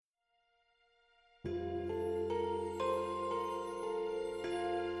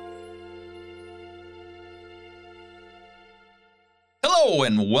Hello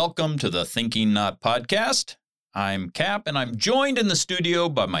and welcome to the Thinking Not podcast. I'm Cap and I'm joined in the studio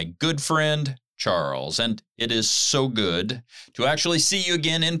by my good friend Charles. And it is so good to actually see you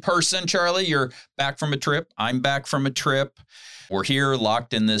again in person, Charlie. You're back from a trip. I'm back from a trip. We're here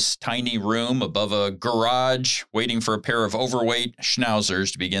locked in this tiny room above a garage waiting for a pair of overweight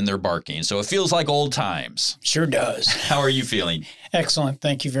schnauzers to begin their barking. So it feels like old times. Sure does. How are you feeling? Excellent.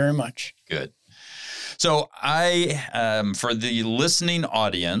 Thank you very much. Good. So for the listening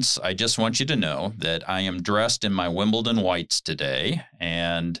audience, I just want you to know that I am dressed in my Wimbledon whites today.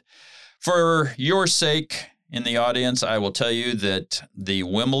 And for your sake in the audience, I will tell you that the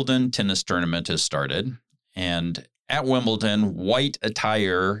Wimbledon tennis tournament has started. And at Wimbledon, white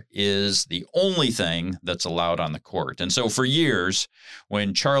attire is the only thing that's allowed on the court. And so for years,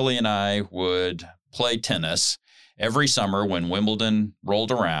 when Charlie and I would play tennis, every summer when Wimbledon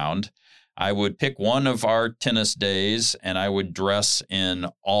rolled around, I would pick one of our tennis days and I would dress in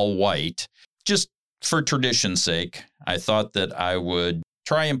all white. Just for tradition's sake, I thought that I would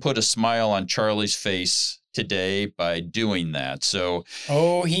try and put a smile on Charlie's face today by doing that. So,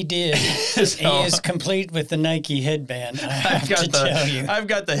 he did. He is complete with the Nike headband. I have to tell you. I've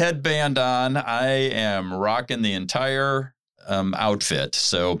got the headband on. I am rocking the entire outfit.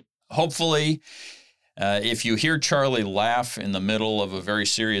 So hopefully, if you hear Charlie laugh in the middle of a very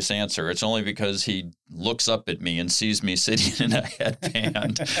serious answer, it's only because he looks up at me and sees me sitting in a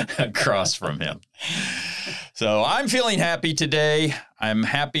headband across from him. So I'm feeling happy today. I'm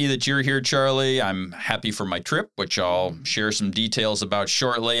happy that you're here, Charlie. I'm happy for my trip, which I'll share some details about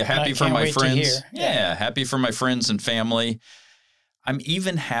shortly. Happy for my friends. Yeah, happy for my friends and family. I'm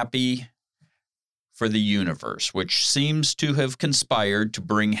even happy for the universe, which seems to have conspired to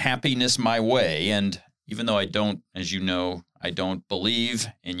bring happiness my way. And even though I don't, as you know, I don't believe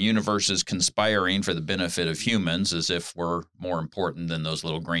in universes conspiring for the benefit of humans, as if we're more important than those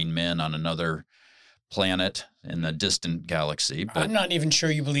little green men on another planet in a distant galaxy. But I'm not even sure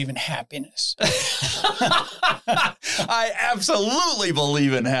you believe in happiness. I absolutely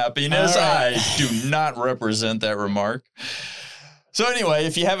believe in happiness. Right. I do not represent that remark. So anyway,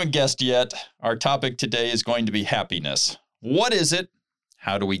 if you haven't guessed yet, our topic today is going to be happiness. What is it?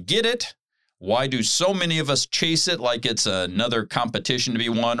 How do we get it? Why do so many of us chase it like it's another competition to be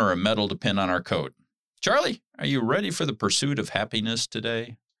won or a medal to pin on our coat? Charlie, are you ready for the pursuit of happiness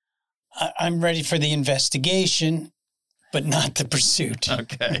today? I'm ready for the investigation, but not the pursuit.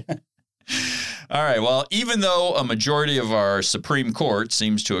 Okay. All right. Well, even though a majority of our Supreme Court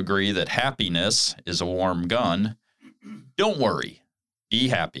seems to agree that happiness is a warm gun, don't worry. Be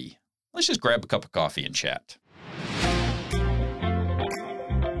happy. Let's just grab a cup of coffee and chat.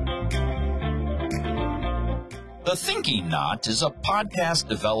 The Thinking Knot is a podcast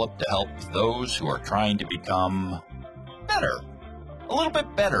developed to help those who are trying to become better, a little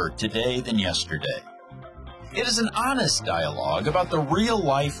bit better today than yesterday. It is an honest dialogue about the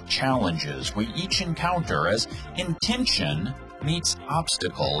real-life challenges we each encounter as intention meets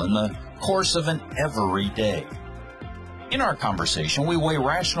obstacle in the course of an everyday. In our conversation, we weigh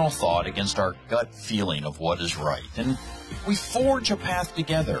rational thought against our gut feeling of what is right, and we forge a path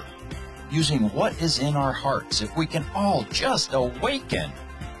together, using what is in our hearts if we can all just awaken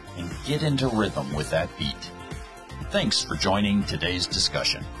and get into rhythm with that beat. Thanks for joining today's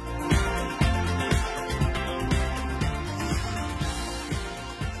discussion.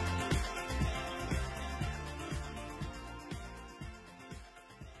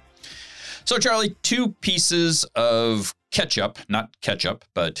 So, Charlie, two pieces of ketchup, not ketchup,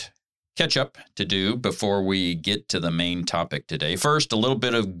 but catch-up to do before we get to the main topic today. First, a little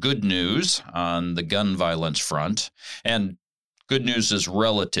bit of good news on the gun violence front. And good news is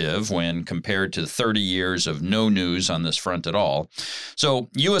relative when compared to 30 years of no news on this front at all. So,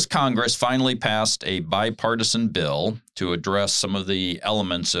 U.S. Congress finally passed a bipartisan bill to address some of the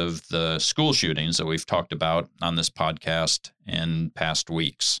elements of the school shootings that we've talked about on this podcast in past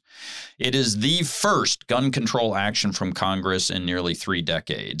weeks. It is the first gun control action from Congress in nearly 3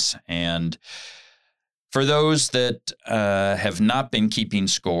 decades. And for those that have not been keeping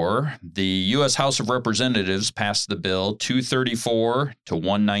score, the U.S. House of Representatives passed the bill 234 to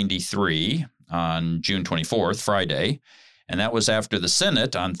 193 on June 24th, Friday, and that was after the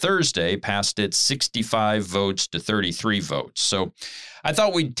Senate on Thursday passed it 65 votes to 33 votes. So I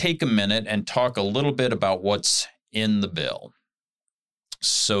thought we'd take a minute and talk a little bit about what's in the bill.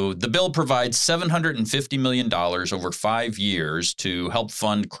 So the bill provides $750 million over 5 years to help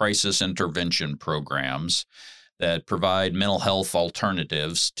fund crisis intervention programs that provide mental health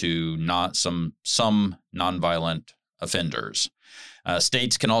alternatives to some nonviolent offenders.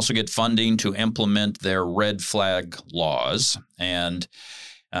 States can also get funding to implement their red flag laws, and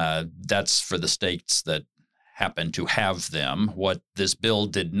that's for the states that happen to have them. What this bill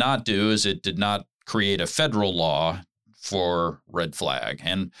did not do is it did not create a federal law for red flag.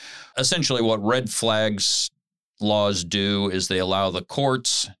 And essentially what red flags laws do is they allow the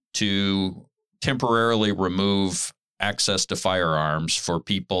courts to temporarily remove access to firearms for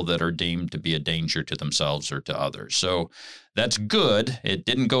people that are deemed to be a danger to themselves or to others. So that's good. It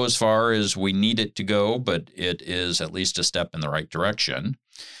didn't go as far as we need it to go, but it is at least a step in the right direction.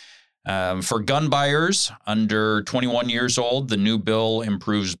 For gun buyers under 21 years old, the new bill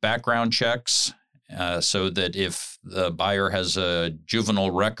improves background checks so that if the buyer has a juvenile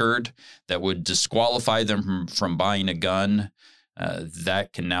record that would disqualify them from buying a gun,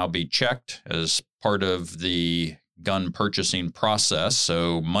 that can now be checked as part of the gun purchasing process.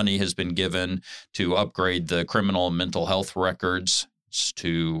 So money has been given to upgrade the criminal and mental health records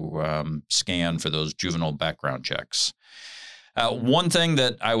to scan for those juvenile background checks. One thing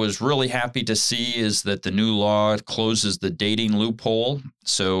that I was really happy to see is that the new law closes the dating loophole.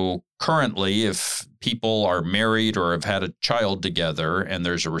 So currently, if people are married or have had a child together and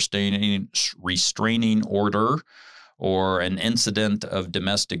there's a restraining order or an incident of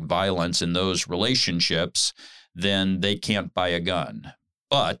domestic violence in those relationships, then they can't buy a gun.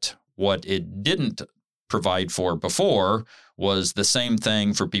 But what it didn't provide for before was the same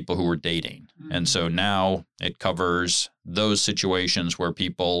thing for people who were dating. Mm-hmm. And so now it covers those situations where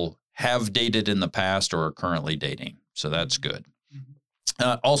people have dated in the past or are currently dating. So that's good.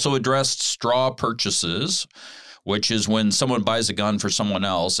 Mm-hmm. Also addressed straw purchases, which is when someone buys a gun for someone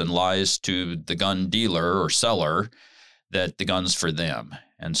else and lies to the gun dealer or seller that the gun's for them.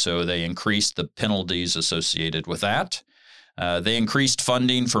 And so they increased the penalties associated with that. They increased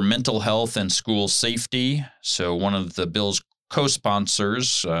funding for mental health and school safety. So one of the bill's co-sponsors,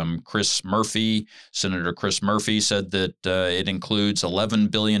 Senator Chris Murphy, said that it includes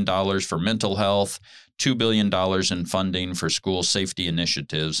 $11 billion for mental health, $2 billion in funding for school safety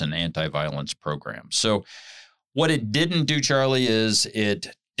initiatives and anti-violence programs. So what it didn't do, Charlie, is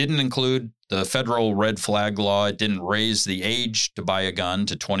it didn't include the federal red flag law. It didn't raise the age to buy a gun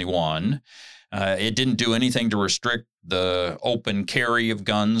to 21. It didn't do anything to restrict the open carry of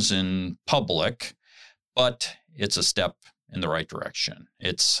guns in public, but it's a step in the right direction.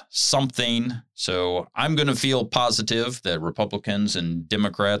 It's something. So I'm going to feel positive that Republicans and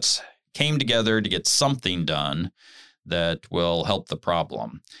Democrats came together to get something done that will help the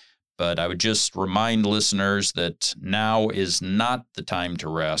problem. But I would just remind listeners that now is not the time to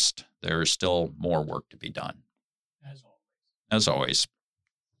rest. There is still more work to be done. As always.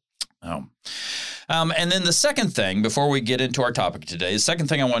 And then the second thing, before we get into our topic today, the second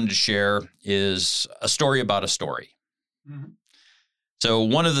thing I wanted to share is a story about a story. Mm-hmm. So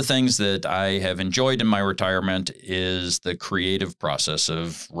one of the things that I have enjoyed in my retirement is the creative process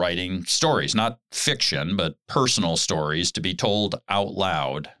of writing stories, not fiction, but personal stories to be told out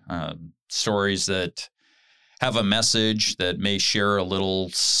loud, stories that have a message that may share a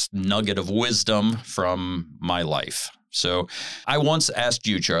little nugget of wisdom from my life. So I once asked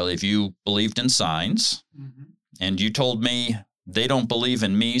you, Charlie, if you believed in signs, mm-hmm. and you told me they don't believe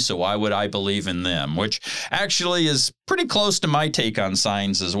in me, so why would I believe in them? Which actually is pretty close to my take on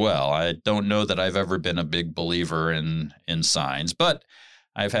signs as well. I don't know that I've ever been a big believer in signs, but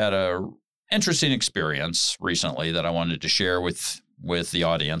I've had a interesting experience recently that I wanted to share with the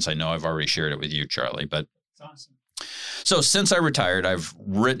audience. I know I've already shared it with you, Charlie, but it's awesome. So since I retired, I've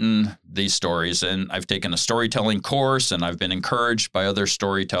written these stories and I've taken a storytelling course and I've been encouraged by other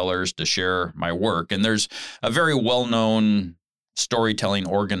storytellers to share my work. And there's a very well-known storytelling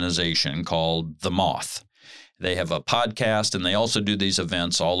organization called The Moth. They have a podcast and they also do these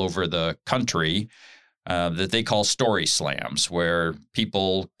events all over the country that they call story slams, where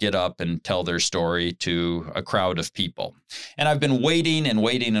people get up and tell their story to a crowd of people. And I've been waiting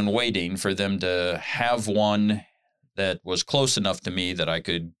for them to have one that was close enough to me that I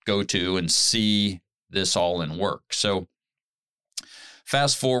could go to and see this all in work. So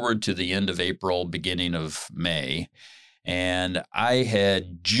fast forward to the end of April, beginning of May, and I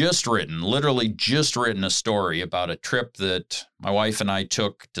had literally just written a story about a trip that my wife and I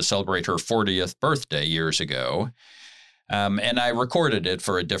took to celebrate her 40th birthday years ago. And I recorded it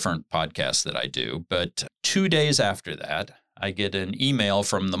for a different podcast that I do. But 2 days after that, I get an email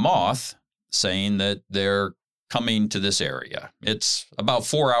from The Moth saying that they're coming to this area. It's about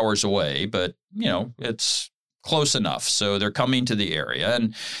 4 hours away, but, it's close enough. So they're coming to the area.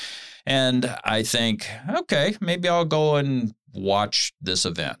 And I think, okay, maybe I'll go and watch this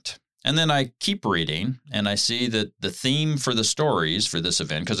event. And then I keep reading, and I see that the theme for the stories for this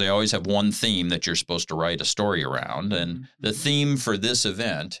event, because they always have one theme that you're supposed to write a story around, and the theme for this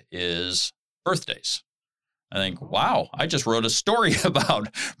event is birthdays. I think, wow, I just wrote a story about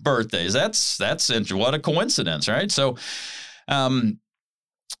birthdays. That's interesting. What a coincidence, right? So then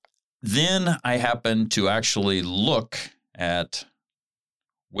I happened to actually look at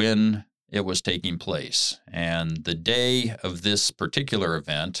when it was taking place. And the day of this particular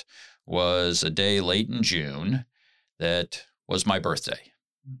event was a day late in June that was my birthday.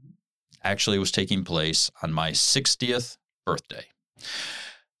 Actually, it was taking place on my 60th birthday.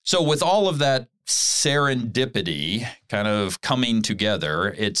 So with all of that serendipity kind of coming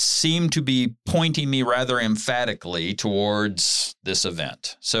together, it seemed to be pointing me rather emphatically towards this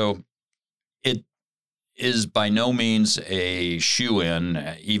event. So it is by no means a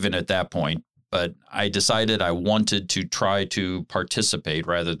shoo-in, even at that point, but I decided I wanted to try to participate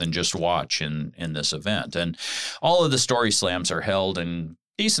rather than just watch in this event. And all of the story slams are held in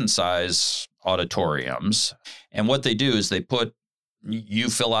decent-sized auditoriums. And what they do is you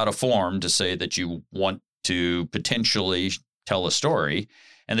fill out a form to say that you want to potentially tell a story,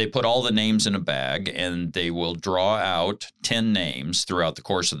 and they put all the names in a bag, and they will draw out 10 names throughout the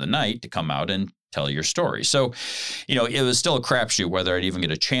course of the night to come out and tell your story. So, it was still a crapshoot whether I'd even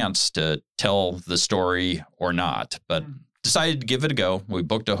get a chance to tell the story or not, but decided to give it a go. We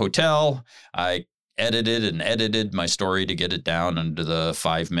booked a hotel. I edited my story to get it down under the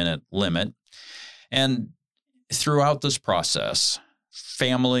 5-minute limit. And throughout this process,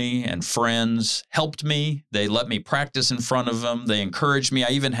 family and friends helped me. They let me practice in front of them. They encouraged me.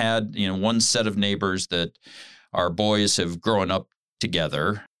 I even had, one set of neighbors that our boys have grown up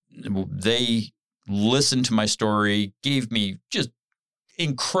together. They listened to my story, gave me just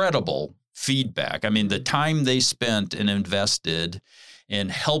incredible feedback. I mean, the time they spent and invested in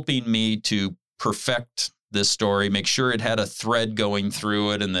helping me to perfect this story, make sure it had a thread going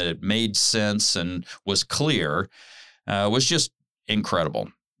through it and that it made sense and was clear, was just incredible.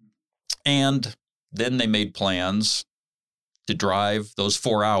 And then they made plans to drive those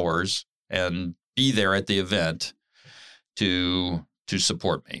 4 hours and be there at the event to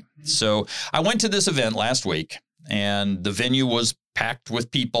support me. So I went to this event last week, and the venue was packed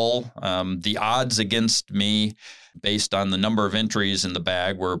with people. The odds against me, based on the number of entries in the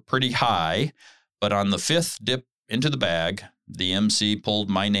bag, were pretty high. But on the 5th dip into the bag, the MC pulled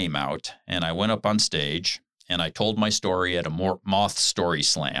my name out, and I went up on stage, and I told my story at a Moth Story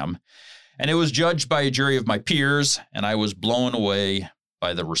Slam. And it was judged by a jury of my peers, and I was blown away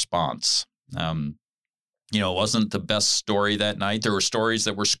by the response. It wasn't the best story that night. There were stories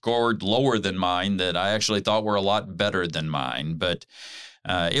that were scored lower than mine that I actually thought were a lot better than mine. But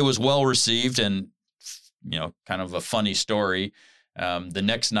it was well received, and, kind of a funny story. The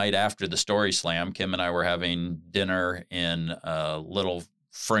next night after the Story Slam, Kim and I were having dinner in a little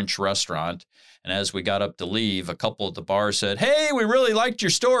French restaurant. And as we got up to leave, a couple at the bar said, "Hey, we really liked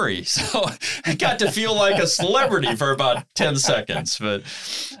your story." So I got to feel like a celebrity for about 10 seconds.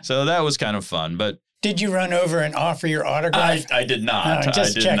 So that was kind of fun. But did you run over and offer your autograph? I did not.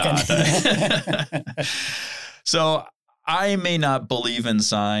 Just checking. So I may not believe in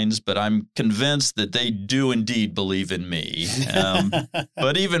signs, but I'm convinced that they do indeed believe in me.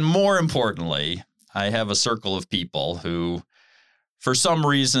 But even more importantly, I have a circle of people who, for some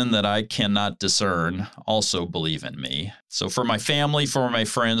reason that I cannot discern, also believe in me. So for my family, for my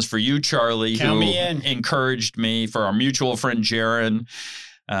friends, for you, Charlie, who encouraged me, for our mutual friend, Jaron,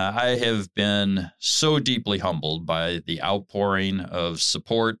 I have been so deeply humbled by the outpouring of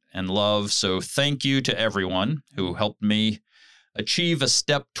support and love. So thank you to everyone who helped me achieve a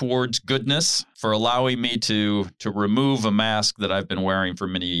step towards goodness, for allowing me to remove a mask that I've been wearing for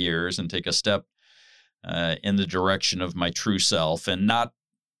many years and take a step in the direction of my true self, and not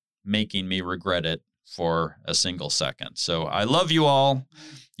making me regret it for a single second. So I love you all.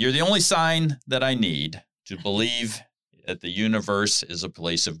 You're the only sign that I need to believe that the universe is a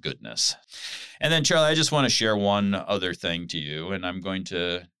place of goodness. And then, Charlie, I just want to share one other thing to you, and I'm going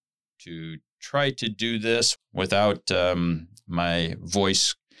to try to do this without my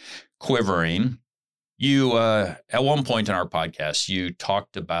voice quivering. You, at one point in our podcast, you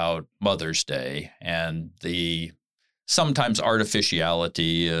talked about Mother's Day and the sometimes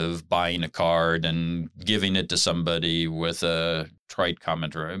artificiality of buying a card and giving it to somebody with a trite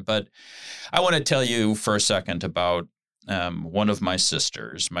comment. But I want to tell you for a second about one of my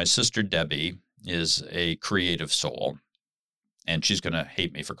sisters. My sister Debbie is a creative soul, and she's going to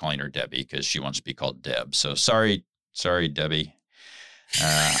hate me for calling her Debbie because she wants to be called Deb. So sorry, Debbie.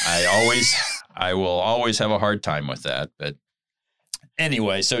 I will always have a hard time with that. But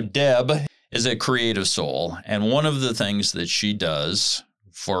Anyway, so Deb is a creative soul. And one of the things that she does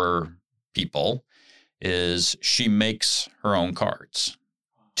for people is she makes her own cards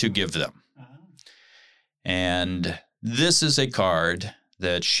to give them. And this is a card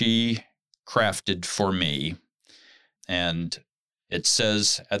that she crafted for me. And it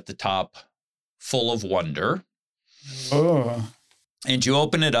says at the top, full of wonder. Oh. And you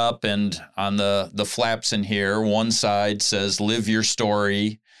open it up, and on the flaps in here, one side says, live your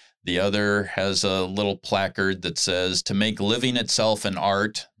story. The other has a little placard that says, to make living itself an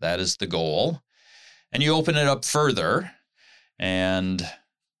art, that is the goal. And you open it up further, and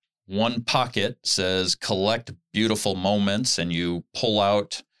one pocket says, collect beautiful moments, and you pull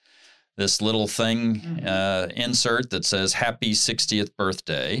out this little thing, insert that says, happy 60th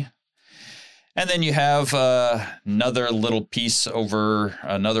birthday. And then you have another little piece over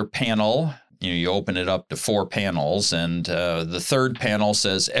another panel. You open it up to 4 panels, and the third panel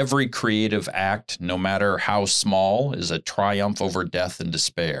says, every creative act, no matter how small, is a triumph over death and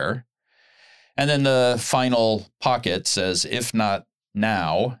despair. And then the final pocket says, if not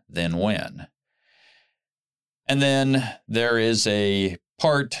now, then when? And then there is a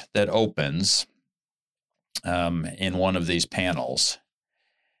part that opens in one of these panels.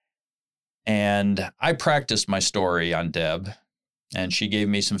 And I practiced my story on Deb, and she gave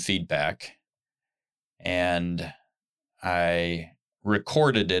me some feedback. And I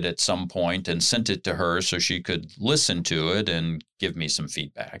recorded it at some point and sent it to her so she could listen to it and give me some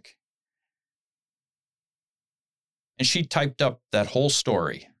feedback. And she typed up that whole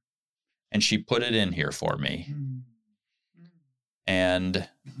story, and she put it in here for me. And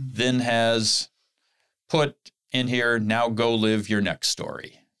then has put in here, now go live your next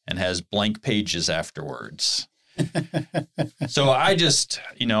story. And has blank pages afterwards. So I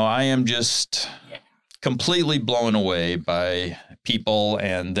am just completely blown away by people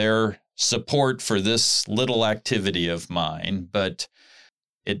and their support for this little activity of mine. But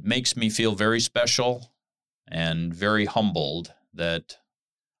it makes me feel very special and very humbled that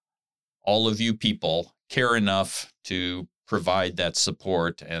all of you people care enough to provide that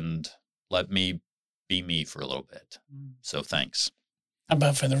support and let me be me for a little bit. So thanks. How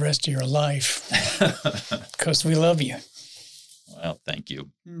about for the rest of your life? Because we love you. Well, thank you.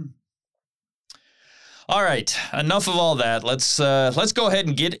 All right, enough of all that. Let's go ahead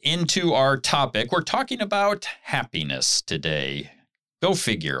and get into our topic. We're talking about happiness today. Go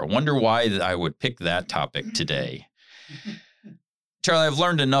figure. I wonder why I would pick that topic today. Charlie, I've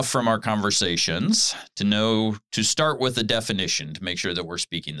learned enough from our conversations to know to start with a definition to make sure that we're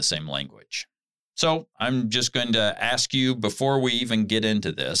speaking the same language. So I'm just going to ask you before we even get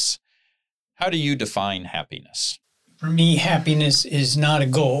into this, how do you define happiness? For me, happiness is not a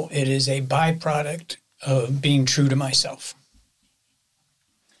goal. It is a byproduct of being true to myself.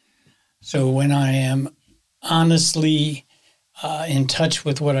 So when I am honestly in touch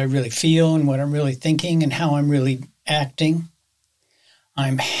with what I really feel and what I'm really thinking and how I'm really acting,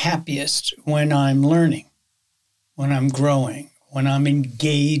 I'm happiest when I'm learning, when I'm growing, when I'm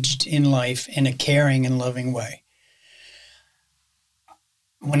engaged in life in a caring and loving way.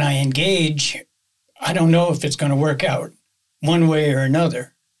 When I engage, I don't know if it's going to work out one way or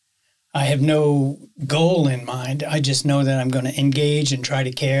another. I have no goal in mind. I just know that I'm going to engage and try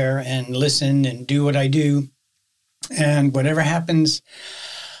to care and listen and do what I do. And whatever happens,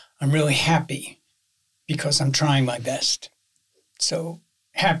 I'm really happy because I'm trying my best. So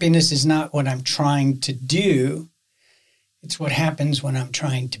happiness is not what I'm trying to do. It's what happens when I'm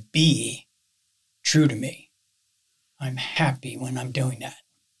trying to be true to me. I'm happy when I'm doing that.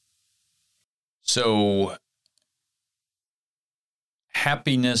 So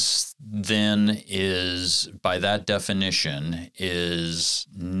happiness then is, by that definition, is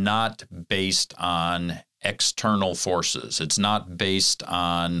not based on external forces. It's not based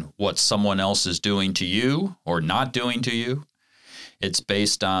on what someone else is doing to you or not doing to you. It's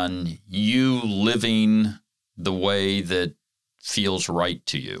based on you living the way that feels right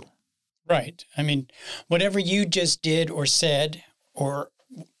to you. Right. I mean, whatever you just did or said, or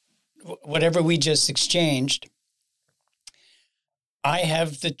whatever we just exchanged, I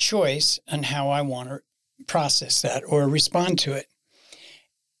have the choice on how I want to process that or respond to it.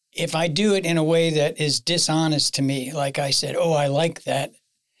 If I do it in a way that is dishonest to me, like I said, oh, I like that,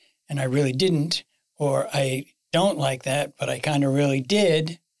 and I really didn't, or I don't like that, but I kind of really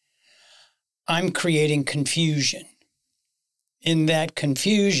did, I'm creating confusion. In that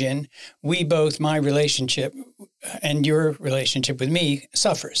confusion, we both, my relationship and your relationship with me,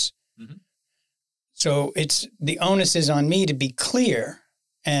 suffers. Mm-hmm. So it's the onus is on me to be clear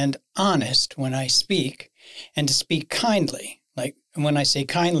and honest when I speak, and to speak kindly. Like, And when I say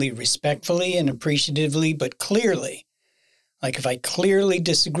kindly, respectfully and appreciatively, but clearly. Like if I clearly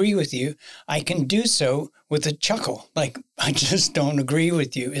disagree with you, I can do so with a chuckle. Like, I just don't agree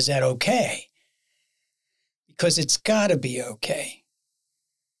with you. Is that okay? Because it's got to be okay.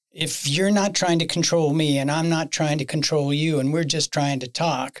 If you're not trying to control me and I'm not trying to control you and we're just trying to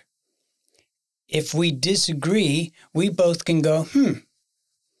talk, if we disagree, we both can go,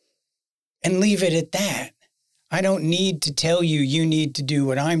 and leave it at that. I don't need to tell you you need to do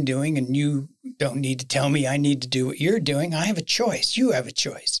what I'm doing, and you don't need to tell me I need to do what you're doing. I have a choice. You have a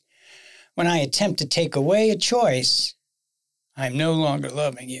choice. When I attempt to take away a choice, I'm no longer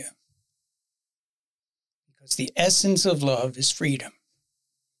loving you. Because the essence of love is freedom.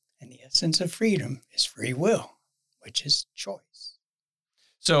 And the essence of freedom is free will, which is choice.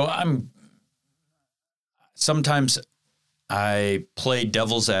 So sometimes I play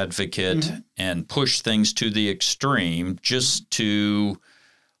devil's advocate and push things to the extreme just to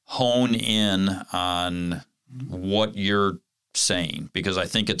hone in on what you're saying, because I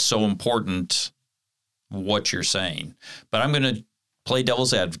think it's so important what you're saying. But I'm going to play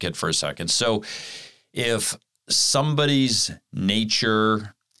devil's advocate for a second. So if somebody's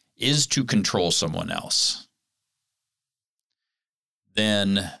nature is to control someone else,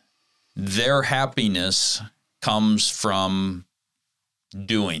 then their happiness comes from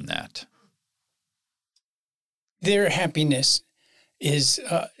doing that. Their happiness is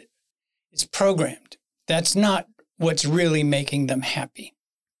programmed. That's not what's really making them happy.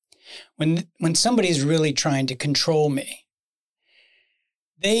 When somebody's really trying to control me,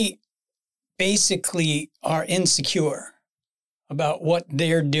 they basically are insecure about what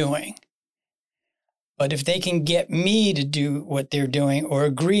they're doing. But if they can get me to do what they're doing or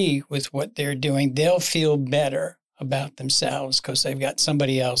agree with what they're doing, they'll feel better about themselves because they've got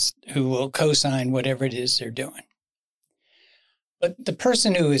somebody else who will co-sign whatever it is they're doing. But the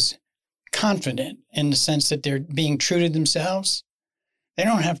person who is confident in the sense that they're being true to themselves, they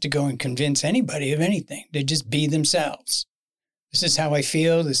don't have to go and convince anybody of anything. They just be themselves. This is how I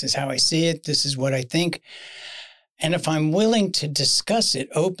feel. This is how I see it. This is what I think. And if I'm willing to discuss it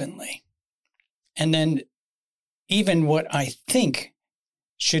openly, and then even what I think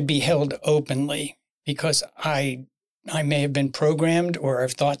should be held openly, because I may have been programmed or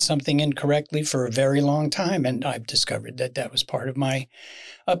I've thought something incorrectly for a very long time, and I've discovered that that was part of my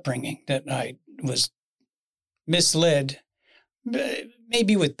upbringing, that I was misled,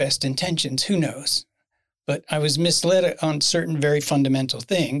 maybe with best intentions, who knows? But I was misled on certain very fundamental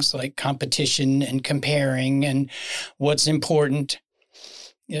things like competition and comparing and what's important.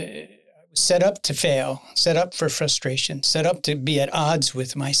 I was set up to fail, set up for frustration, set up to be at odds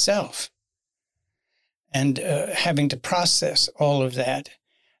with myself. And having to process all of that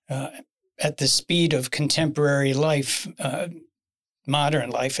at the speed of contemporary life,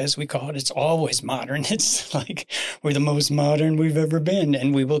 modern life, as we call it. It's always modern. It's like we're the most modern we've ever been,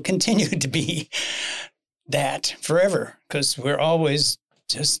 and we will continue to be that forever because we're always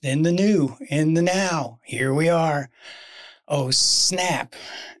just in the new, in the now. Here we are. Oh, snap.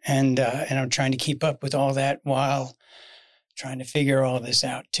 And I'm trying to keep up with all that while trying to figure all this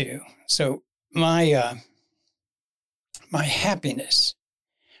out too. So my happiness,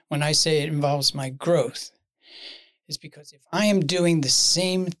 when I say it involves my growth, is because if I am doing the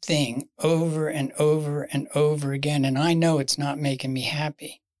same thing over and over and over again, and I know it's not making me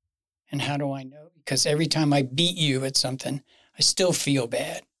happy, and how do I know? Because every time I beat you at something, I still feel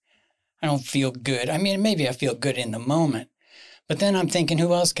bad. I don't feel good. I mean, maybe I feel good in the moment, but then I'm thinking,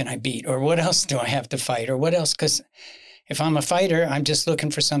 who else can I beat? Or what else do I have to fight? Or what else? Because if I'm a fighter, I'm just looking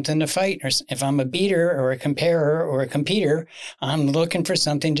for something to fight. Or if I'm a beater or a comparer or a competer, I'm looking for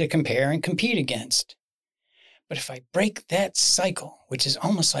something to compare and compete against. But if I break that cycle, which is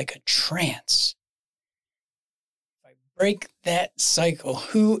almost like a trance, if I break that cycle,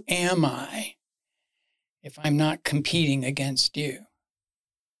 who am I if I'm not competing against you?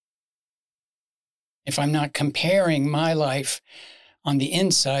 If I'm not comparing my life on the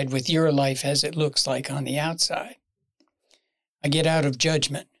inside with your life as it looks like on the outside? I get out of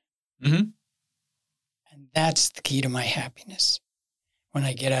judgment. Mm-hmm. And that's the key to my happiness, when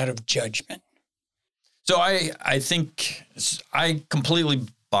I get out of judgment. So I think I completely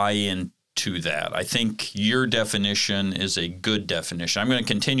buy into that. I think your definition is a good definition. I'm going to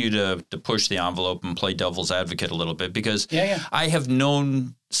continue to push the envelope and play devil's advocate a little bit because I have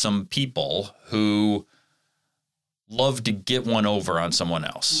known some people who love to get one over on someone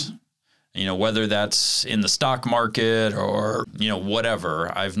else. Mm-hmm. You know, whether that's in the stock market or, you know,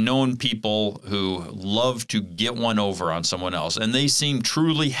 whatever. I've known people who love to get one over on someone else, and they seem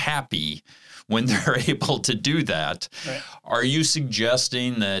truly happy when they're able to do that. Right. Are you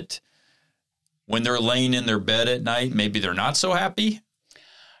suggesting that when they're laying in their bed at night, maybe they're not so happy?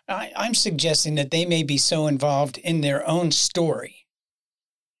 I'm suggesting that they may be so involved in their own story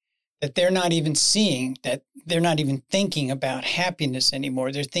that they're not even seeing, that they're not even thinking about happiness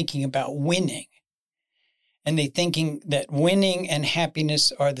anymore. They're thinking about winning. And they're thinking that winning and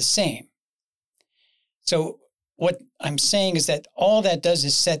happiness are the same. So what I'm saying is that all that does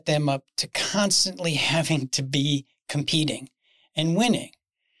is set them up to constantly having to be competing and winning.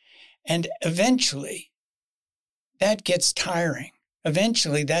 And eventually, that gets tiring.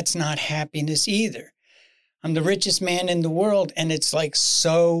 Eventually, that's not happiness either. I'm the richest man in the world, and it's like,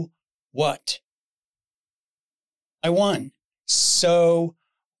 so what? I won. So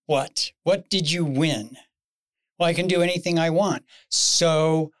what? What did you win? Well, I can do anything I want.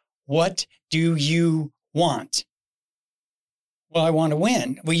 So what do you want? Well, I want to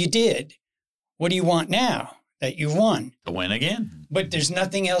win. Well, you did. What do you want now that you've won? To win again. But there's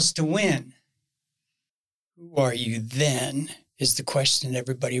nothing else to win. Who are you then is the question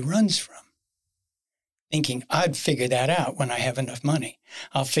everybody runs from. Thinking, I'd figure that out when I have enough money.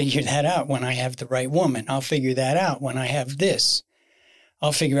 I'll figure that out when I have the right woman. I'll figure that out when I have this.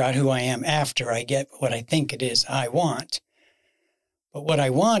 I'll figure out who I am after I get what I think it is I want. But what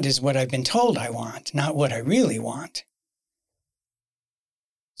I want is what I've been told I want, not what I really want.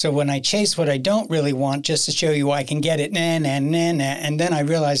 So when I chase what I don't really want just to show you I can get it, and then I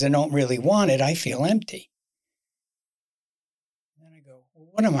realize I don't really want it, I feel empty. And then I go, well,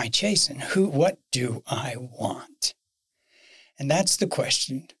 what am I chasing? What do I want? And that's the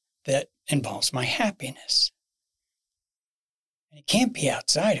question that involves my happiness. And it can't be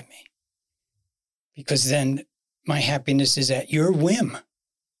outside of me, because then my happiness is at your whim.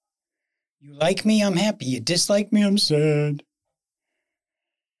 You like me, I'm happy. You dislike me, I'm sad.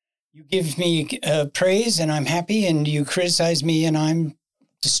 You give me praise and I'm happy, and you criticize me and I'm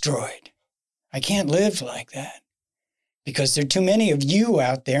destroyed. I can't live like that because there are too many of you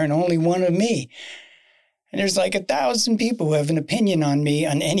out there and only one of me. And there's like 1,000 people who have an opinion on me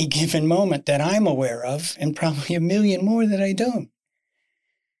on any given moment that I'm aware of, and probably 1 million more that I don't.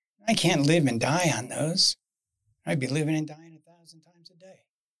 I can't live and die on those. I'd be living and dying 1,000 times a day.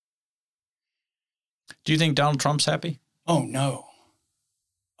 Do you think Donald Trump's happy? Oh, no.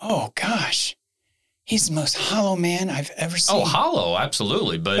 Oh, gosh. He's the most hollow man I've ever seen. Oh, hollow,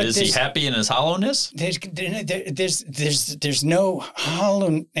 absolutely. But is he happy in his hollowness? There's no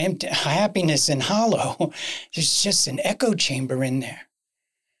hollow, empty happiness in hollow. There's just an echo chamber in there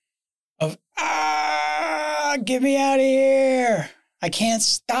of, get me out of here. I can't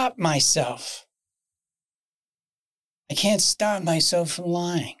stop myself. I can't stop myself from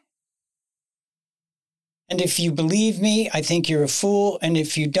lying. And if you believe me, I think you're a fool. And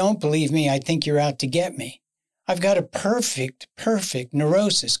if you don't believe me, I think you're out to get me. I've got a perfect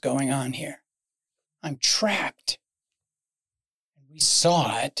neurosis going on here. I'm trapped. We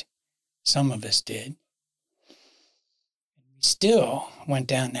saw it. Some of us did. We still went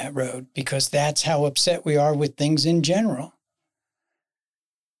down that road because that's how upset we are with things in general.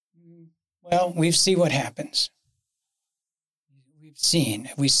 Well, we see what happens.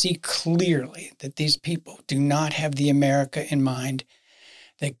 We see clearly that these people do not have the America in mind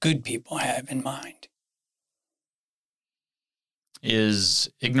that good people have in mind. Is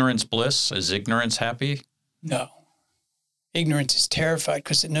ignorance bliss? Is ignorance happy? No. Ignorance is terrified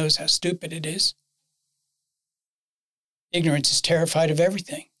because it knows how stupid it is. Ignorance is terrified of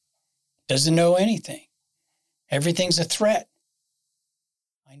everything. Doesn't know anything. Everything's a threat.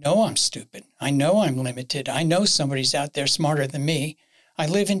 I know I'm stupid. I know I'm limited. I know somebody's out there smarter than me. I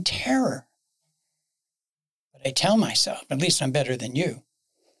live in terror. But I tell myself, at least I'm better than you.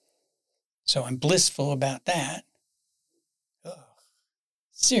 So I'm blissful about that. Oh,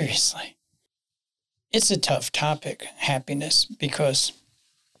 seriously. It's a tough topic, happiness, because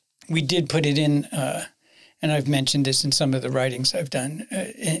we did put it in, and I've mentioned this in some of the writings I've done,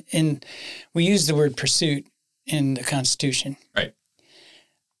 we use the word pursuit in the Constitution. Right.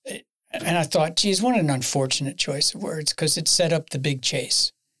 And I thought, geez, what an unfortunate choice of words, because it set up the big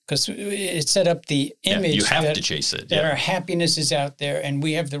chase. Because it set up the image you have to chase it. That our happiness is out there and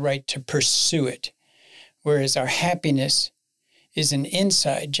we have the right to pursue it. Whereas our happiness is an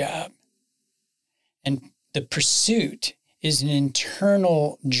inside job. And the pursuit is an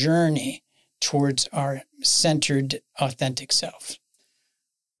internal journey towards our centered, authentic self.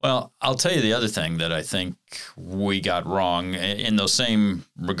 Well, I'll tell you the other thing that I think we got wrong in those same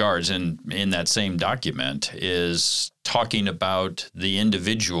regards in that same document is talking about the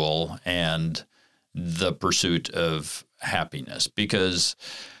individual and the pursuit of happiness. Because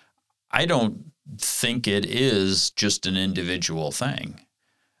I don't think it is just an individual thing.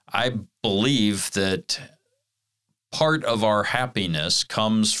 I believe that part of our happiness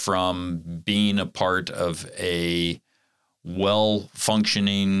comes from being a part of a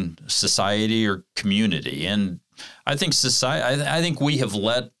well-functioning society or community. And I think I think we have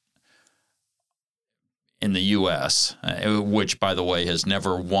let, in the U.S., which, by the way, has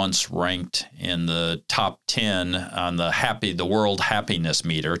never once ranked in the top 10 on the World Happiness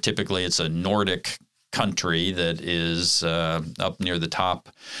Meter. Typically, it's a Nordic country that is up near the top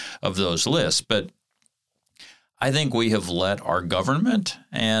of those lists. But I think we have let our government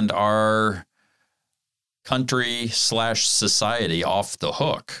and our country/society off the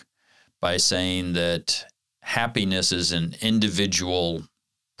hook by saying that happiness is an individual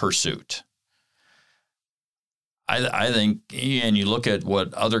pursuit. I think, and you look at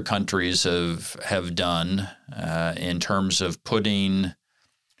what other countries have done in terms of putting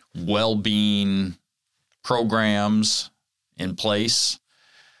well-being programs in place.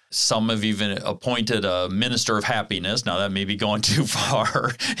 Some have even appointed a minister of happiness. Now, that may be going too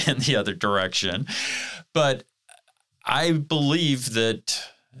far in the other direction. But I believe that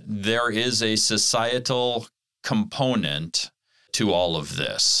there is a societal component to all of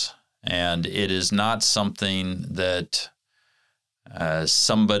this. And it is not something that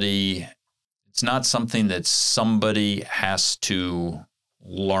somebody has to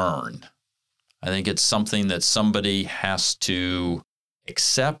learn. I think it's something that somebody has to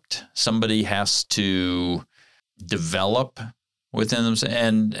accept, somebody has to develop within them.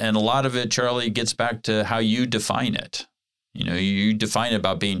 And a lot of it, Charlie, gets back to how you define it. You define it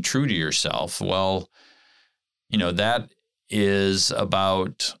about being true to yourself. Well, that is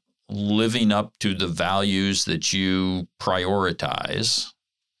about living up to the values that you prioritize.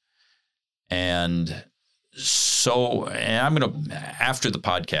 And I'm going to, after the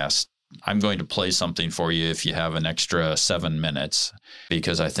podcast, I'm going to play something for you if you have an extra 7 minutes,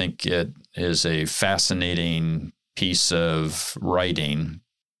 because I think it is a fascinating piece of writing.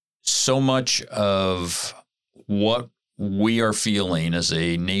 So much of what we are feeling as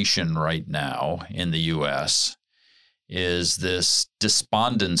a nation right now in the U.S. is this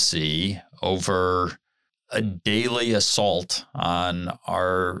despondency over a daily assault on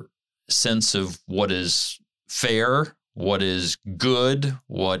our sense of what is fair, what is good,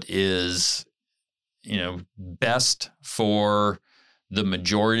 what is, best for the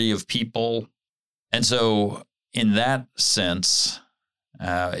majority of people. And so in that sense,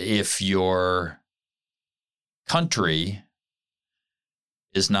 if your country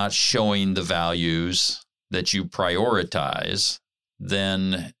is not showing the values that you prioritize,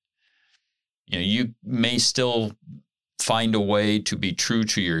 then you may still find a way to be true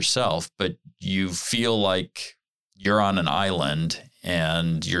to yourself, but you feel like you're on an island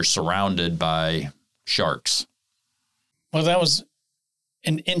and you're surrounded by sharks. Well, that was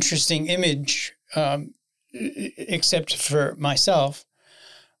an interesting image, except for myself.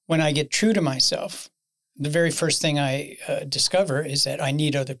 When I get true to myself, the very first thing I discover is that I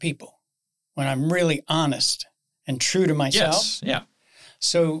need other people. When I'm really honest and true to myself. Yes, yeah.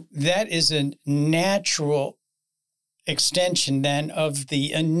 So that is a natural extension then of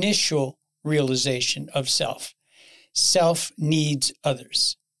the initial realization of self. Self needs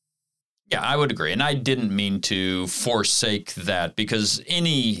others. Yeah, I would agree. And I didn't mean to forsake that, because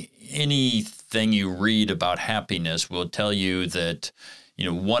anything you read about happiness will tell you that,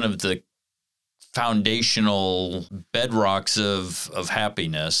 one of the foundational bedrocks of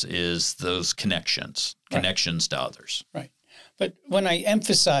happiness is those connections to others. Right. But when I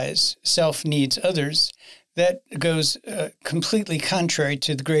emphasize self needs others, that goes completely contrary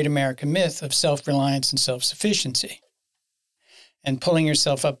to the great American myth of self-reliance and self-sufficiency. And pulling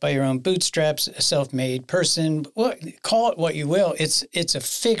yourself up by your own bootstraps, a self-made person, call it what you will, it's a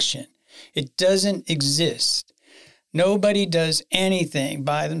fiction. It doesn't exist. Nobody does anything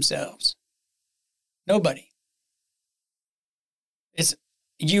by themselves. Nobody.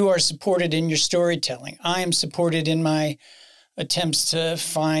 You are supported in your storytelling. I am supported in my attempts to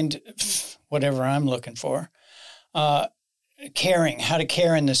find whatever I'm looking for. Caring, how to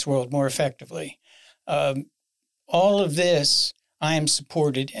care in this world more effectively. All of this I am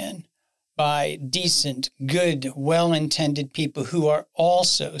supported in by decent, good, well-intended people who are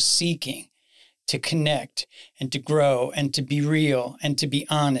also seeking to connect and to grow and to be real and to be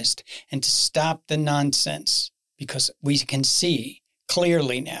honest and to stop the nonsense, because we can see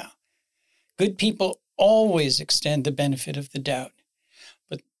clearly now. Good people always extend the benefit of the doubt,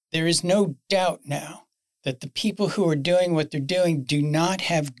 but there is no doubt now that the people who are doing what they're doing do not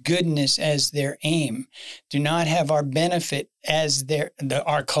have goodness as their aim, do not have our benefit as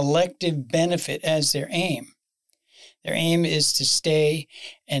our collective benefit as their aim. Their aim is to stay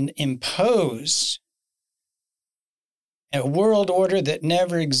and impose a world order that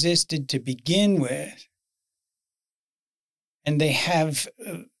never existed to begin with. And they have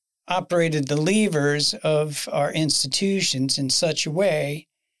operated the levers of our institutions in such a way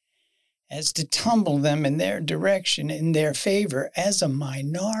as to tumble them in their direction, in their favor, as a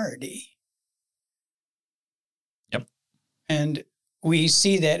minority. Yep. And we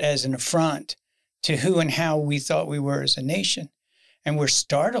see that as an affront to who and how we thought we were as a nation. And we're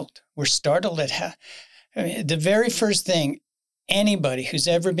startled. We're startled at how, the very first thing anybody who's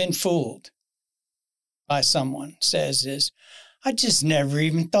ever been fooled by someone says is, I just never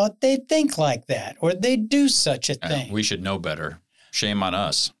even thought they'd think like that or they'd do such a thing. We should know better. Shame on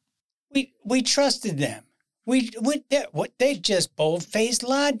us. We trusted them. They just bold-faced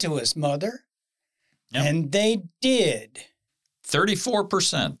lied to us, Mother. Yep. And they did.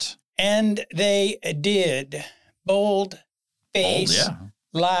 34%. And they did. Bold-faced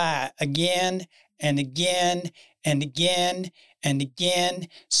lie again and again and again and again.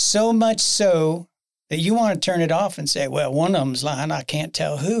 So much so that you want to turn it off and say, well, one of them's lying. I can't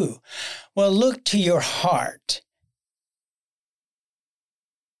tell who. Well, look to your heart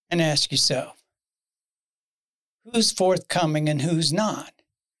and ask yourself, who's forthcoming and who's not?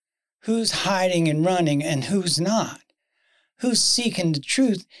 Who's hiding and running and who's not? Who's seeking the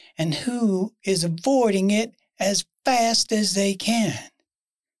truth and who is avoiding it as fast as they can?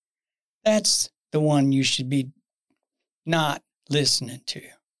 That's the one you should be not listening to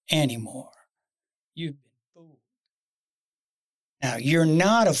anymore. You've been fooled. Now, you're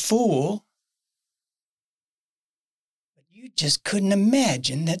not a fool. You just couldn't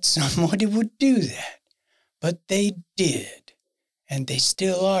imagine that somebody would do that. But they did, and they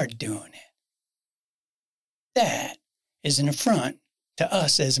still are doing it. That is an affront to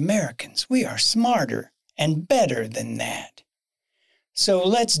us as Americans. We are smarter and better than that. So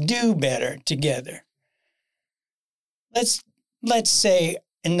let's do better together. Let's say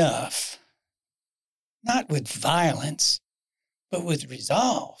enough. Not with violence, but with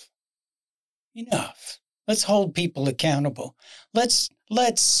resolve. Enough. Let's hold people accountable. Let's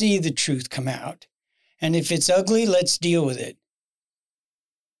see the truth come out. And if it's ugly, let's deal with it.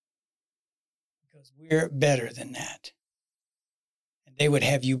 Because we're better than that. And they would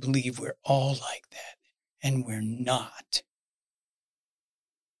have you believe we're all like that. And we're not.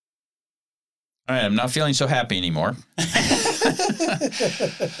 All right, I'm not feeling so happy anymore.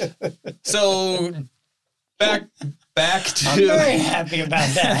 So back to... I'm very happy about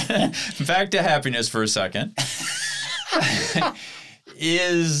that. Back to happiness for a second.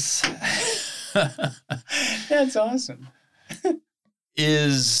 That's awesome.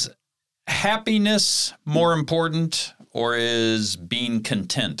 Is happiness more important or is being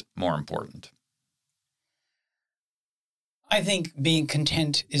content more important? I think being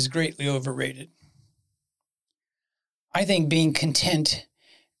content is greatly overrated. I think being content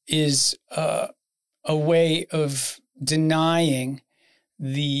is a way of denying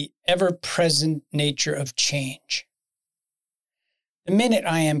the ever-present nature of change. The minute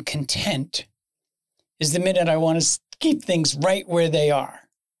I am content is the minute I want to keep things right where they are.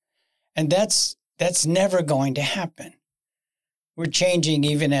 And that's never going to happen. We're changing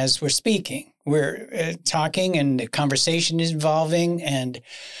even as we're speaking. We're talking and the conversation is evolving and...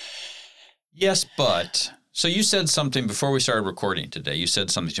 Yes, but... So you said something before we started recording today. You said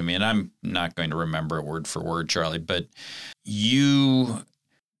something to me, and I'm not going to remember it word for word, Charlie, but you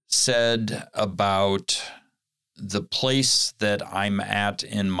said about the place that I'm at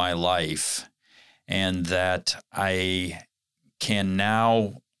in my life and that I can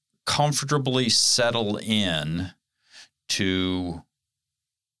now comfortably settle in to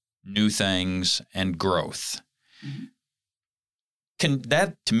new things and growth. Mm-hmm.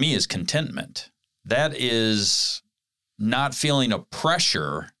 That to me is contentment. That is not feeling a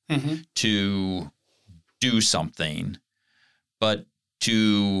pressure to do something, but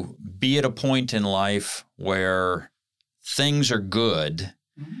to be at a point in life where things are good,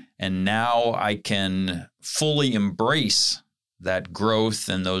 and now I can fully embrace that growth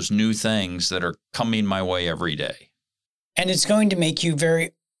and those new things that are coming my way every day. And it's going to make you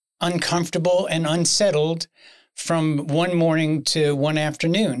very uncomfortable and unsettled from one morning to one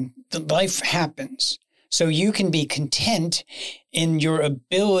afternoon. The life happens. So you can be content in your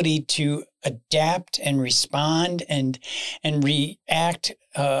ability to adapt and respond and react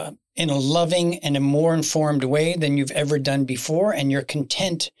in a loving and a more informed way than you've ever done before. And you're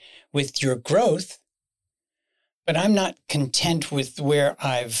content with your growth. but I'm not content with where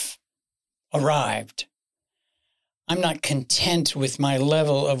I've arrived. I'm not content with my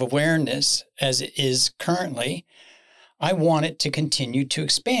level of awareness as it is currently. I want it to continue to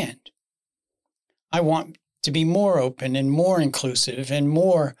expand. I want to be more open and more inclusive and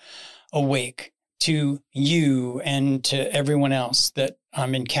more awake to you and to everyone else that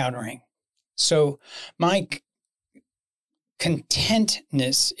I'm encountering. So my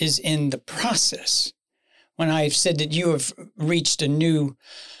contentness is in the process. When I've said that you have reached a new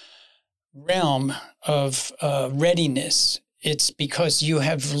realm of readiness, it's because you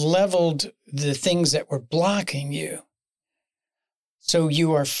have leveled the things that were blocking you. So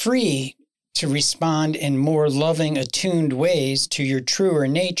you are free to respond in more loving, attuned ways to your truer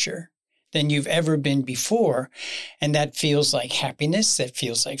nature than you've ever been before. And that feels like happiness, that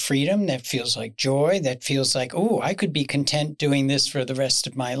feels like freedom, that feels like joy, that feels like, oh, I could be content doing this for the rest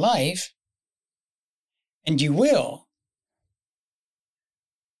of my life. And you will.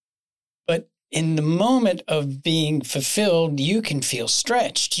 But in the moment of being fulfilled, you can feel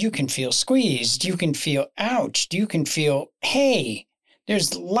stretched, you can feel squeezed, you can feel ouched, you can feel, hey,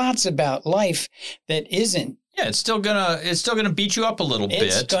 there's lots about life that isn't. Yeah, it's still gonna beat you up a little bit.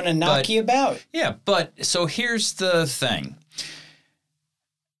 It's gonna knock you about. Yeah, but so here's the thing.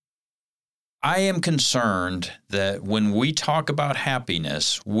 I am concerned that when we talk about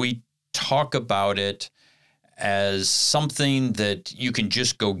happiness, we talk about it as something that you can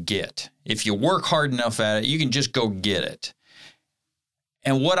just go get. If you work hard enough at it, you can just go get it.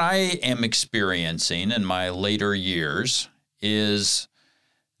 And what I am experiencing in my later years is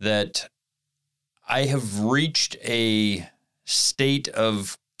that I have reached a state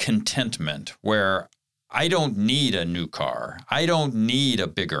of contentment where I don't need a new car. I don't need a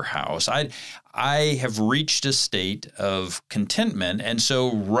bigger house. I have reached a state of contentment. And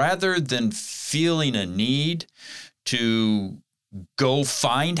so rather than feeling a need to go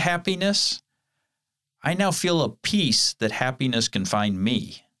find happiness, I now feel a peace that happiness can find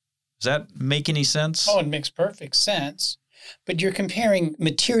me. Does that make any sense? Oh, it makes perfect sense. But you're comparing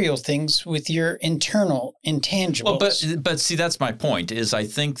material things with your internal intangibles. Well, but see, that's my point, is I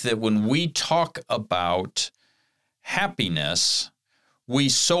think that when we talk about happiness, we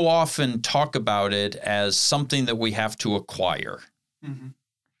so often talk about it as something that we have to acquire. Mm-hmm.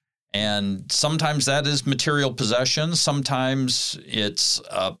 And sometimes that is material possessions. Sometimes it's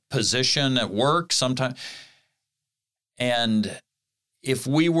a position at work. Sometimes, and if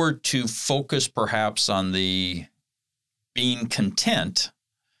we were to focus perhaps on the being content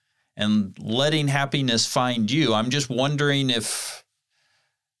and letting happiness find you, I'm just wondering if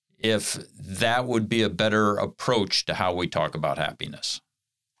that would be a better approach to how we talk about happiness.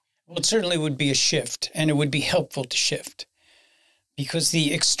 Well, it certainly would be a shift, and it would be helpful to shift, because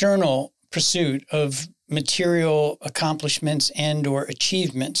the external pursuit of material accomplishments and or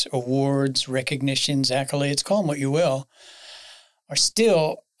achievements, awards, recognitions, accolades, call them what you will, are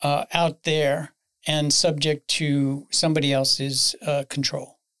still out there and subject to somebody else's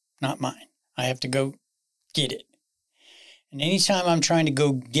control, not mine. I have to go get it. And anytime I'm trying to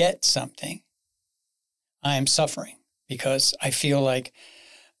go get something, I am suffering because I feel like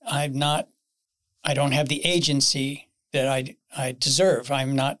I don't have the agency that I deserve.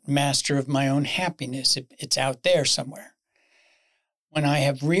 I'm not master of my own happiness. It's out there somewhere. When I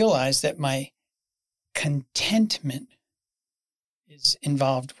have realized that my contentment is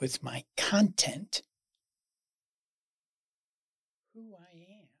involved with my content, who I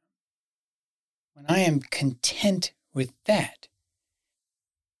am. When I am content with that,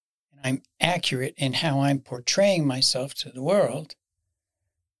 and I'm accurate in how I'm portraying myself to the world,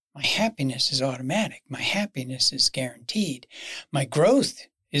 my happiness is automatic. My happiness is guaranteed. My growth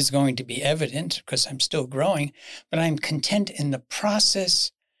is going to be evident because I'm still growing, but I'm content in the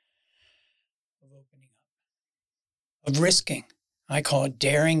process of opening up, of risking. I call it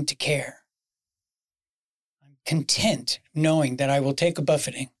daring to care. I'm content knowing that I will take a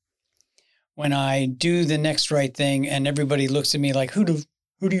buffeting when I do the next right thing and everybody looks at me like, who do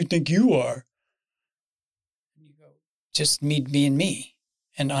you think you are? And you go, just me being me.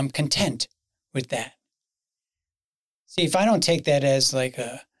 And I'm content with that. See, if I don't take that as like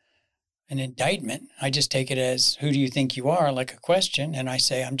an indictment, I just take it as, who do you think you are? Like a question. And I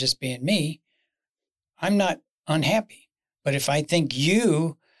say, I'm just being me. I'm not unhappy. But if I think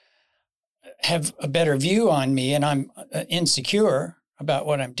you have a better view on me and I'm insecure about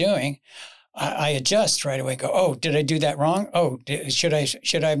what I'm doing, I adjust right away. Go, oh, did I do that wrong? Oh, should I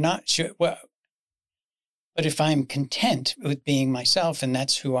have not? Well, but if I'm content with being myself and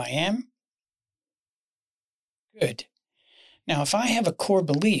that's who I am, good. Now, if I have a core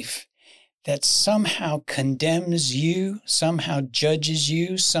belief that somehow condemns you, somehow judges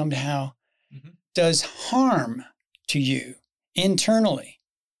you, somehow does harm to you internally.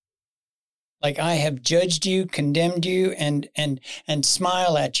 Like I have judged you, condemned you, and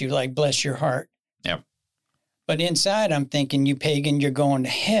smile at you like bless your heart. Yeah. But inside I'm thinking, you pagan, you're going to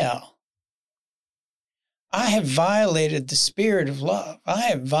hell. I have violated the spirit of love. I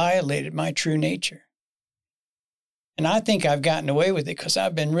have violated my true nature. And I think I've gotten away with it because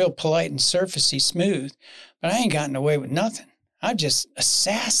I've been real polite and surfacey smooth, but I ain't gotten away with nothing. I've just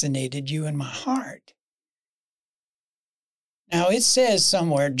assassinated you in my heart. Now it says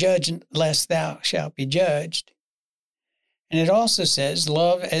somewhere, judge lest thou shalt be judged. And it also says,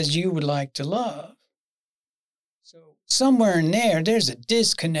 love as you would like to love. So somewhere in there, there's a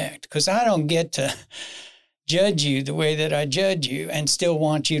disconnect because I don't get to judge you the way that I judge you and still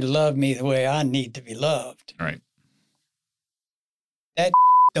want you to love me the way I need to be loved. Right. That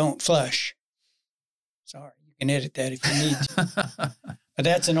don't flush. Sorry, you can edit that if you need to. But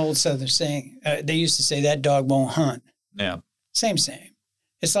that's an old Southern saying. They used to say that dog won't hunt. Yeah. Same.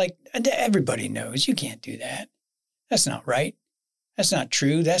 It's like everybody knows you can't do that. That's not right. That's not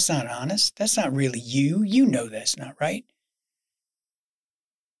true. That's not honest. That's not really you. You know that's not right.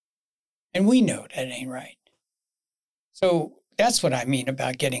 And we know that ain't right. So that's what I mean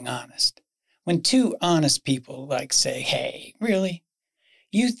about getting honest. When two honest people like say, hey, really?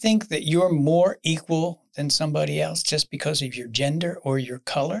 You think that you're more equal than somebody else just because of your gender or your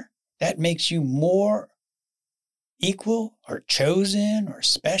color? That makes you more equal or chosen or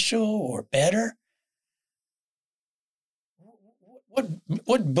special or better?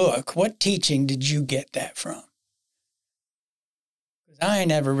 What book, what teaching did you get that from? Because I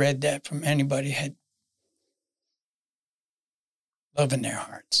never read that from anybody had love in their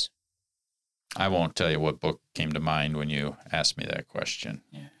hearts. I won't tell you what book came to mind when you asked me that question.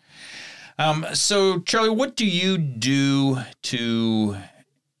 Yeah. So, Charlie, what do you do to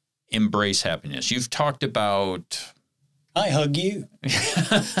embrace happiness? You've talked about... I hug you.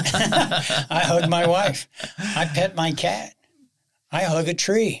 I hug my wife. I pet my cat. I hug a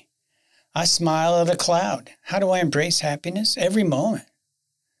tree. I smile at a cloud. How do I embrace happiness? Every moment.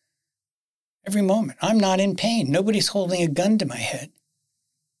 Every moment. I'm not in pain. Nobody's holding a gun to my head.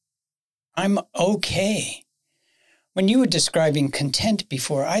 I'm okay. When you were describing content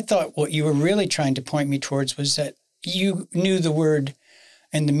before, I thought what you were really trying to point me towards was that you knew the word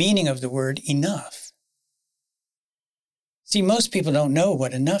and the meaning of the word enough. See, most people don't know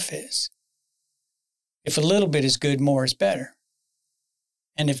what enough is. If a little bit is good, more is better.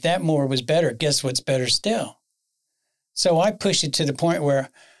 And if that more was better, guess what's better still? So I push it to the point where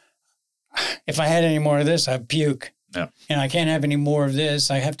if I had any more of this, I'd puke. Yeah. And I can't have any more of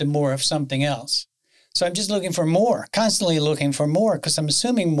this. I have to more of something else. So I'm just looking for more, constantly looking for more because I'm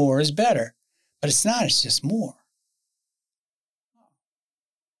assuming more is better. But it's not. It's just more.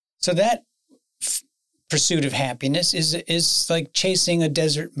 So that pursuit of happiness is like chasing a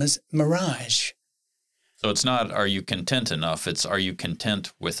desert mirage. So it's not, are you content enough? It's, are you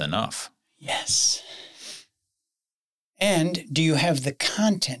content with enough? Yes. And do you have the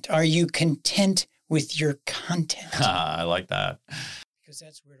content? Are you content with your content? I like that. Because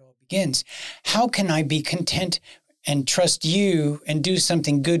that's where it all begins. How can I be content and trust you and do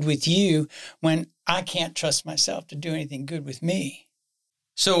something good with you when I can't trust myself to do anything good with me?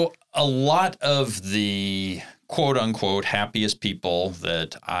 So a lot of the quote unquote happiest people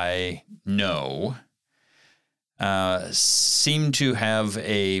that I know seem to have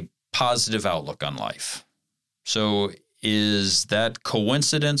a positive outlook on life. So is that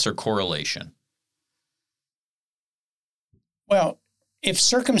coincidence or correlation? Well, if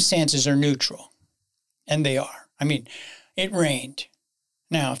circumstances are neutral, and they are, I mean, it rained.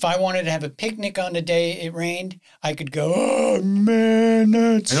 Now, if I wanted to have a picnic on the day it rained, I could go, oh, man,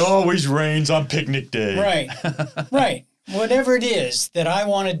 it always rains on picnic day. Right, right. Whatever it is that I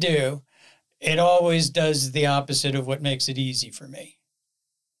want to do, it always does the opposite of what makes it easy for me.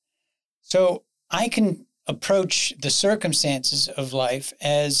 So I can approach the circumstances of life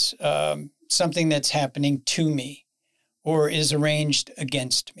as something that's happening to me or is arranged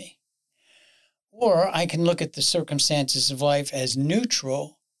against me. Or I can look at the circumstances of life as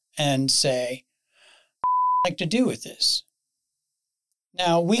neutral and say, what would I like to do with this?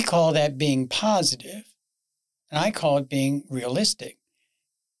 Now, we call that being positive, and I call it being realistic.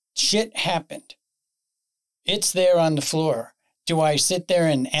 Shit happened. It's there on the floor. Do I sit there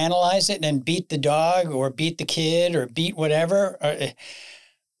and analyze it and beat the dog or beat the kid or beat whatever?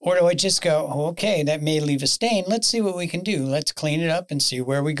 Or do I just go, oh, okay, that may leave a stain. Let's see what we can do. Let's clean it up and see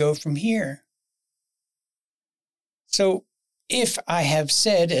where we go from here. So if I have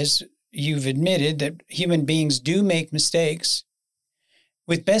said, as you've admitted that human beings do make mistakes.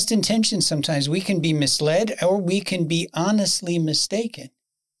 With best intentions, sometimes we can be misled or we can be honestly mistaken.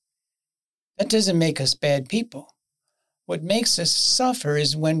 That doesn't make us bad people. What makes us suffer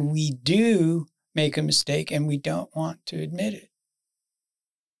is when we do make a mistake and we don't want to admit it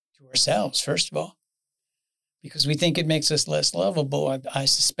to ourselves, first of all, because we think it makes us less lovable, I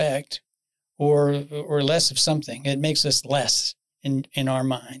suspect, or less of something. It makes us less in our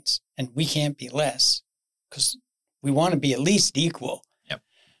minds, and we can't be less because we want to be at least equal. Yep.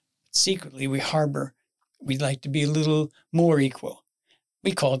 Secretly, we'd like to be a little more equal.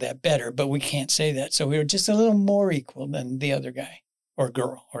 We call that better, but we can't say that. So we're just a little more equal than the other guy or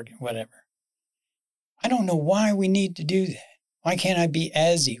girl or whatever. I don't know why we need to do that. Why can't I be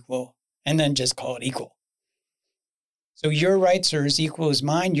as equal and then just call it equal? So your rights are as equal as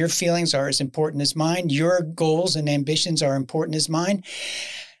mine. Your feelings are as important as mine. Your goals and ambitions are important as mine.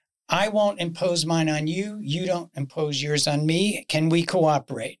 I won't impose mine on you. You don't impose yours on me. Can we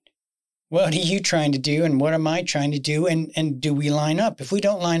cooperate? What are you trying to do and what am I trying to do? And do we line up? If we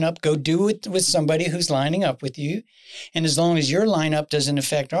don't line up, go do it with somebody who's lining up with you. And as long as your lineup doesn't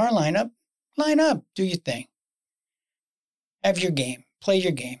affect our lineup, line up, do your thing. Have your game, play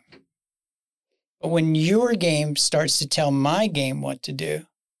your game. But when your game starts to tell my game what to do,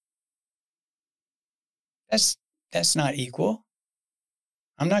 that's not equal.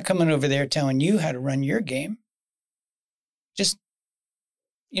 I'm not coming over there telling you how to run your game. Just,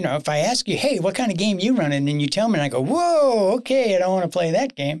 if I ask you, hey, what kind of game you running? And you tell me, and I go, whoa, okay, I don't want to play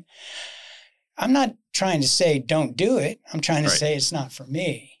that game. I'm not trying to say don't do it. I'm trying to say it's not for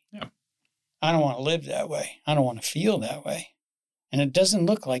me. Yeah. I don't want to live that way. I don't want to feel that way. And it doesn't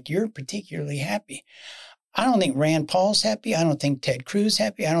look like you're particularly happy. I don't think Rand Paul's happy. I don't think Ted Cruz is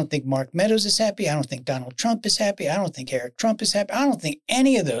happy. I don't think Mark Meadows is happy. I don't think Donald Trump is happy. I don't think Eric Trump is happy. I don't think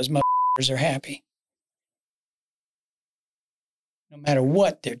any of those motherfuckers are happy. No matter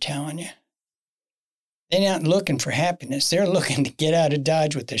what they're telling you. They're not looking for happiness. They're looking to get out of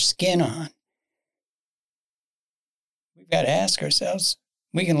Dodge with their skin on. We've got to ask ourselves,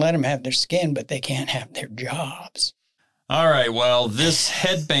 we can let them have their skin, but they can't have their jobs. All right, well, this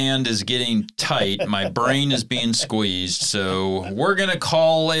headband is getting tight. My brain is being squeezed, so we're going to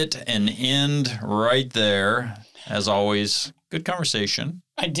call it an end right there. As always, good conversation.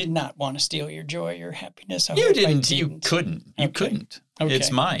 I did not want to steal your joy, your happiness. You didn't. You couldn't. You couldn't. Okay.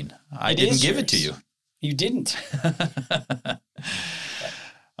 It's mine. I didn't give it to you. You didn't.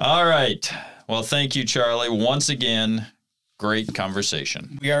 All right. Well, thank you, Charlie. Once again, great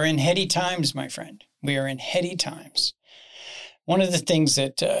conversation. We are in heady times, my friend. We are in heady times. One of the things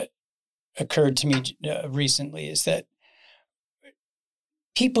that occurred to me recently is that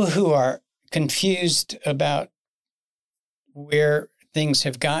people who are confused about where things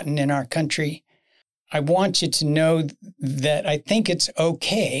have gotten in our country, I want you to know that I think it's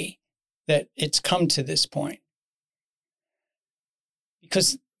okay that it's come to this point.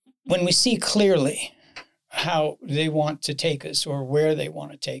 Because when we see clearly how they want to take us or where they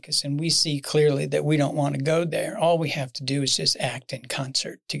want to take us, and we see clearly that we don't want to go there, all we have to do is just act in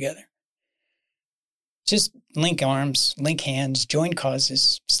concert together. Just link arms, link hands, join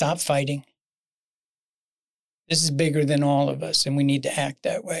causes, stop fighting. This is bigger than all of us, and we need to act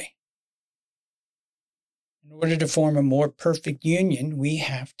that way. In order to form a more perfect union, we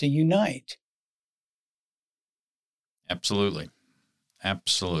have to unite. Absolutely.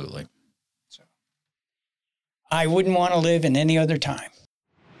 Absolutely. So, I wouldn't want to live in any other time.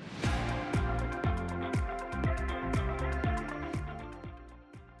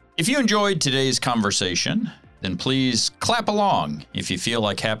 If you enjoyed today's conversation, then please clap along if you feel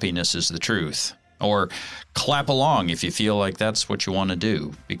like happiness is the truth. Or clap along if you feel like that's what you want to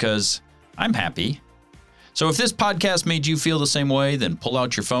do, because I'm happy. So if this podcast made you feel the same way, then pull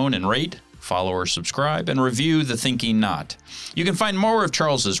out your phone and rate, follow or subscribe, and review The Thinking Knot. You can find more of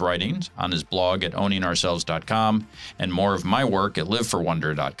Charles's writings on his blog at owningourselves.com and more of my work at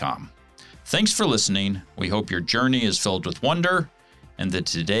liveforwonder.com. Thanks for listening. We hope your journey is filled with wonder and that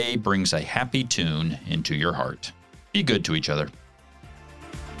today brings a happy tune into your heart. Be good to each other.